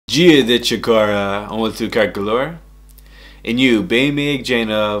Gia de Chikara, Onwaltukar Galore. And you, Baymaig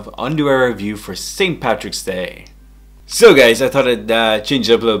Jainov, underwear review for St. Patrick's Day. So guys, I thought I'd change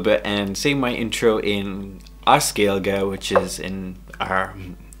it up a little bit and say my intro in Oscailga, which is in our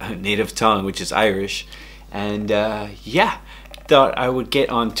native tongue, which is Irish. And yeah, thought I would get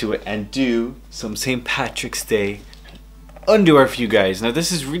onto it and do some St. Patrick's Day underwear for you guys. Now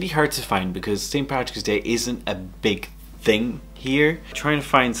this is really hard to find because St. Patrick's Day isn't a big thing here. Trying to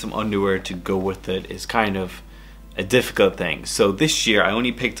find some underwear to go with it is kind of a difficult thing. So this year I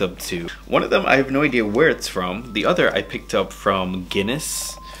only picked up two. One of them I have no idea where it's from. The other I picked up from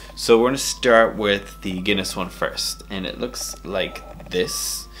Guinness. So we're going to start with the Guinness one first. And it looks like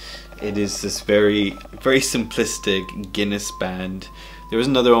this. It is this very simplistic Guinness band. There was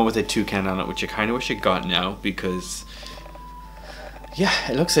another one with a toucan on it, which I kind of wish I got now because yeah,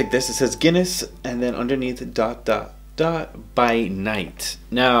 it looks like this. It says Guinness and then underneath dot by night.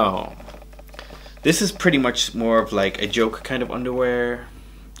 Now this is pretty much more of like a joke kind of underwear.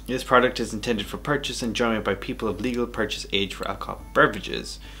 This product is intended for purchase and enjoyment by people of legal purchase age for alcohol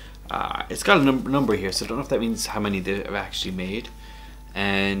beverages. It's got a number here, so I don't know if that means how many they have actually made.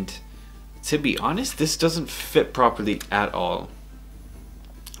 And to be honest, this doesn't fit properly at all.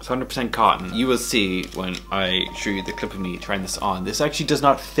 It's 100% cotton. You will see when I show you the clip of me trying this on. This actually does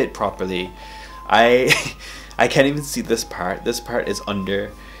not fit properly. I can't even see this part. This part is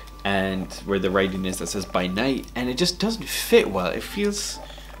under, and where the writing is that says by night, and it just doesn't fit well. It feels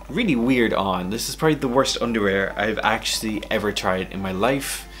really weird on. This is probably the worst underwear I've actually ever tried in my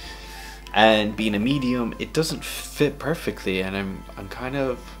life. And being a medium, it doesn't fit perfectly, and I'm kind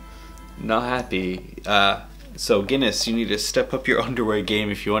of not happy. So Guinness, you need to step up your underwear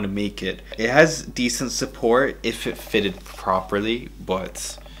game if you want to make it. It has decent support if it fitted properly,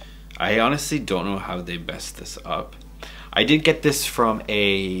 but I honestly don't know how they messed this up. I did get this from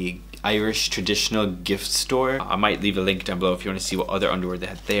a Irish traditional gift store. I might leave a link down below if you want to see what other underwear they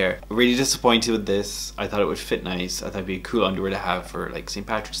had there. Really disappointed with this. I thought it would fit nice. I thought it'd be a cool underwear to have for like St.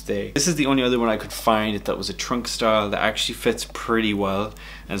 Patrick's Day. This is the only other one I could find that was a trunk style that actually fits pretty well,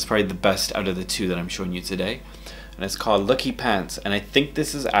 and it's probably the best out of the two that I'm showing you today. And it's called Lucky Pants, and I think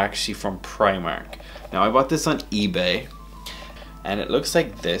this is actually from Primark. Now I bought this on eBay, and it looks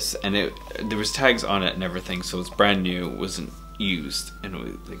like this, and there was tags on it and everything, so it's brand new, wasn't used, and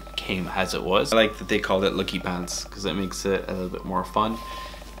it came as it was. I like that they called it Lucky Pants because it makes it a little bit more fun,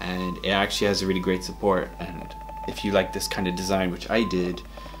 and it actually has a really great support. And if you like this kind of design, which I did,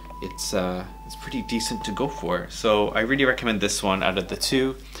 it's pretty decent to go for. So I really recommend this one out of the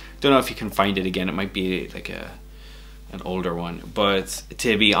two. Don't know if you can find it again. It might be like an older one, but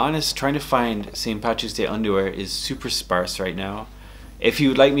to be honest, trying to find St. Patrick's Day underwear is super sparse right now. If you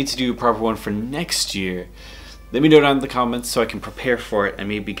would like me to do a proper one for next year, let me know down in the comments so I can prepare for it and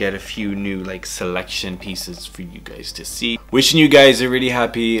maybe get a few new like selection pieces for you guys to see. Wishing you guys a really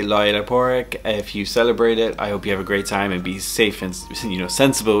happy Laila Pork. If you celebrate it, I hope you have a great time and be safe and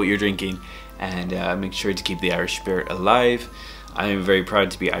sensible with your drinking, and make sure to keep the Irish spirit alive. I am very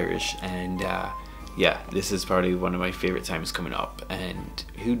proud to be Irish, and yeah, this is probably one of my favorite times coming up, and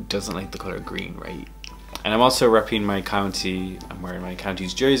who doesn't like the color green, right? And I'm also repping my county. I'm wearing my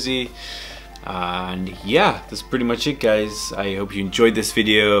county's jersey. And yeah, that's pretty much it, guys. I hope you enjoyed this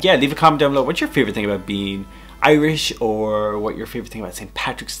video. Yeah, leave a comment down below. What's your favorite thing about being Irish, or what your favorite thing about St.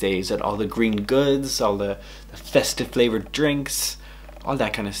 Patrick's Day? Is it all the green goods, all the festive flavored drinks, all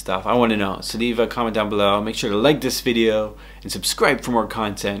that kind of stuff? I want to know. So leave a comment down below. Make sure to like this video and subscribe for more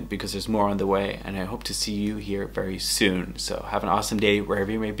content because there's more on the way, and I hope to see you here very soon. So have an awesome day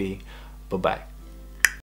wherever you may be. Bye bye.